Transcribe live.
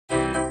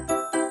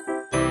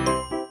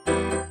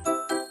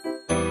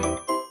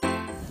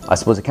I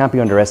suppose it can't be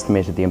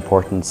underestimated the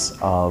importance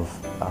of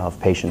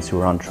patients who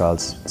are on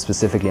trials,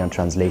 specifically on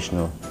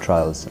translational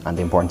trials, and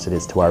the importance it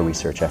is to our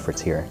research efforts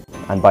here.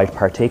 And by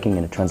partaking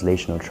in a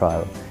translational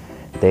trial,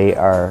 they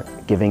are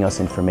giving us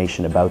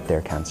information about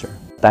their cancer.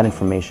 That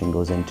information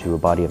goes into a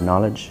body of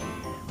knowledge,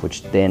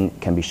 which then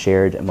can be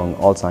shared among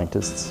all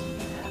scientists,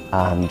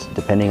 and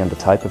depending on the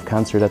type of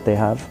cancer that they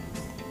have,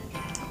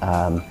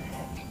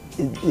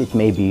 it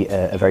may be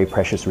a very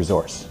precious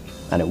resource,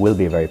 and it will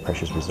be a very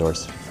precious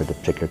resource for the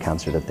particular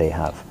cancer that they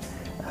have.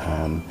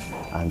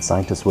 And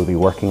scientists will be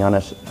working on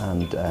it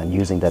and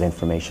using that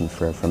information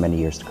for many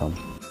years to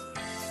come.